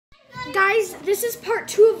Guys, this is part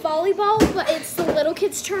 2 of volleyball, but it's the little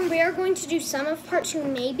kids' turn. We are going to do some of part 2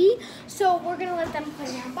 maybe, so we're going to let them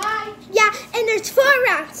play now. Bye. Yeah, and there's 4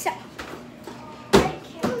 rounds. So.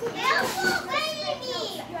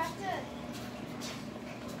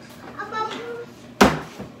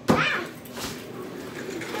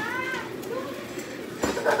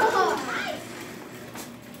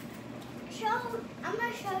 I'm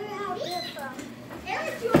going to show you how to do it from.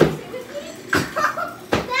 Eric, do you want to sit with me?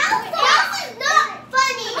 That was not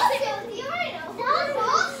funny. I'll sit with you. I know. That was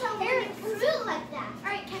awesome. Eric, threw like that. All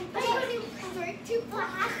right, Ken, let's go do 2. What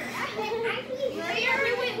happened?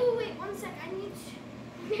 Wait, 1 sec. I need to...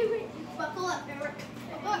 Wait. Buckle up, Eric.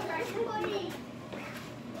 What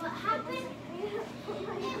happened?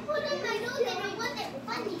 I put on my nose and it wasn't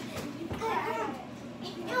funny.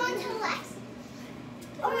 You want to relax?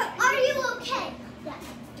 Or are you okay? Yeah.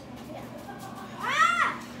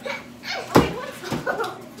 Ah!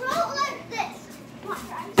 Roll like this. Come on.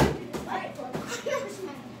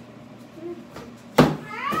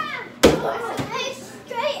 Hey,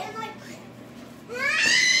 straight and like.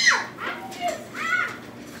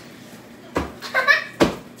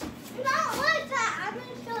 Not like that. I'm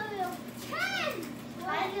gonna show you. 10.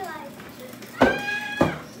 Why do you like?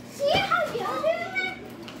 See how you're doing it?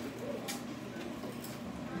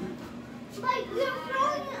 Like you're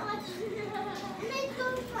throwing it like, and then it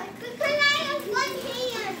goes like, because I have 1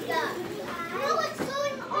 hand. You know what's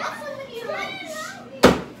going on when you like?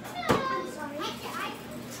 I'm sorry.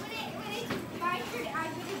 When it's my turn, I'm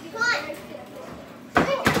gonna do it.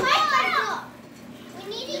 We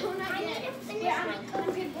need to. I need to finish my code.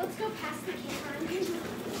 Okay, let's go past the camera.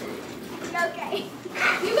 Okay.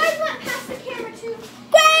 You guys went past the camera too.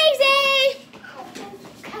 Crazy!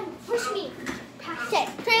 Come, push me. Past Okay,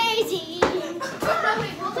 crazy. No,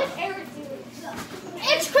 wait, we'll let Eric do it.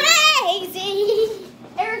 It's crazy.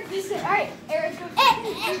 Eric, this is, all right, Eric, go.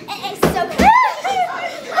 It's so crazy.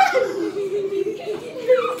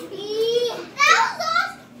 That was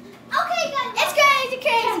awesome. Okay, guys. It's crazy.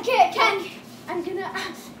 Ken, I'm gonna,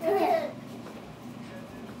 come here.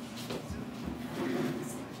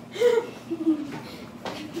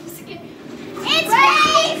 It's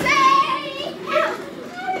crazy.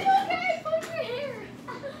 Okay, push your hair.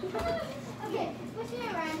 Okay, push it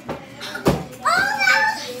around. Oh, that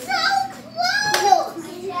was so close.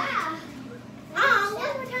 Yeah.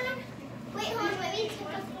 One more time. Wait, hold on. Let me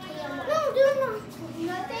take up the camera. No, do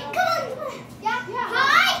nothing. Come on. Yeah.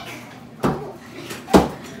 Hike.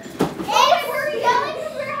 Hey, we're yelling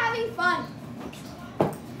because we're having fun.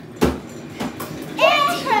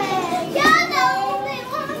 It's crazy. Yeah, no, they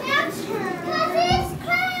want to answer. Because it's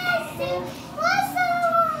crazy. What's the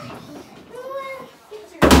one?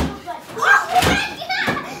 Oh, my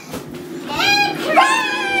God. It's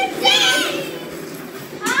crazy.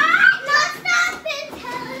 Not stop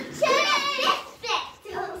intelligent. Sorry.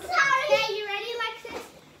 Okay, you ready, Alexis?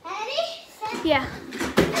 Ready? Yeah.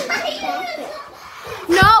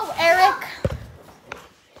 No, Eric.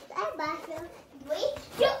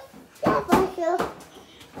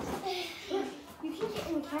 You can get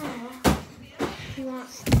in the camera.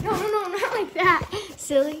 No, not like that.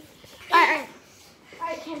 Silly. All right. All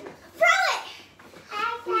right, Ken. Throw it.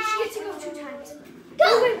 We should get to go 2 times. Go. Oh,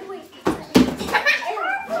 wait. I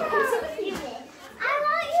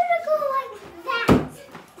want you to go like that.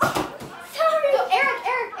 Sorry. Go, Eric.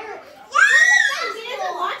 Yeah. He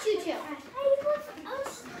doesn't want you to.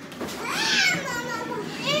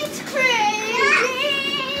 It's crazy.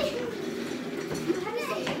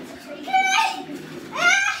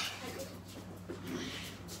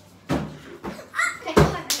 Okay,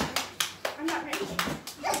 hold on.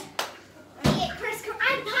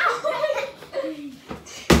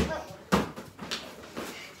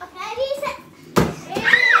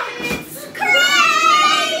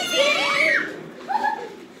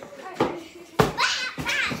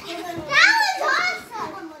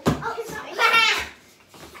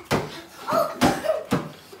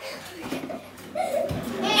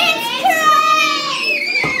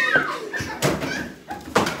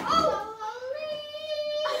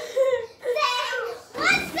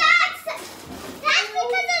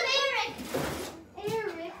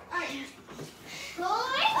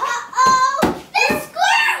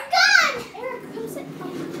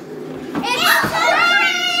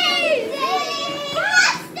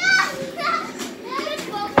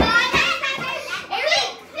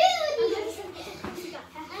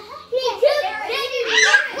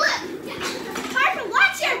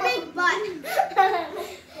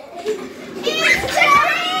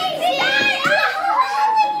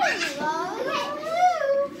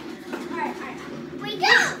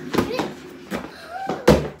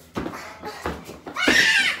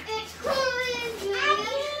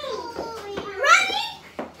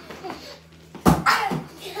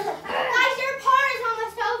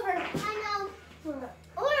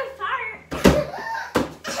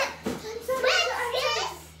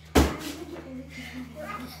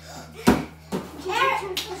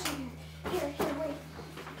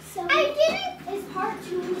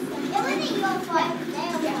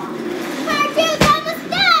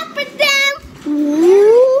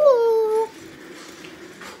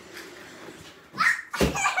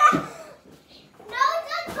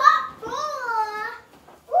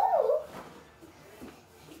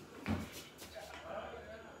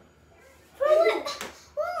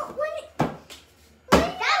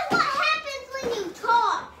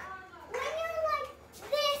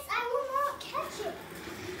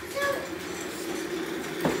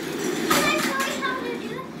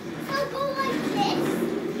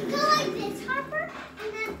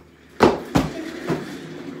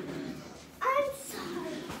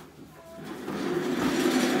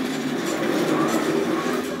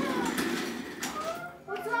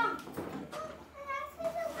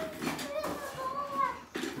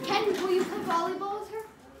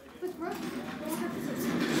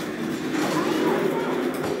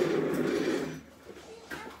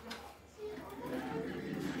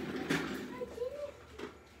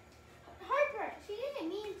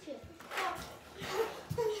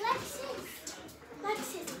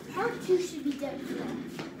 2 should be done for that.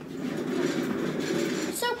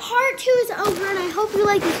 So part 2 is over, and I hope you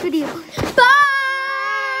like this video. Bye!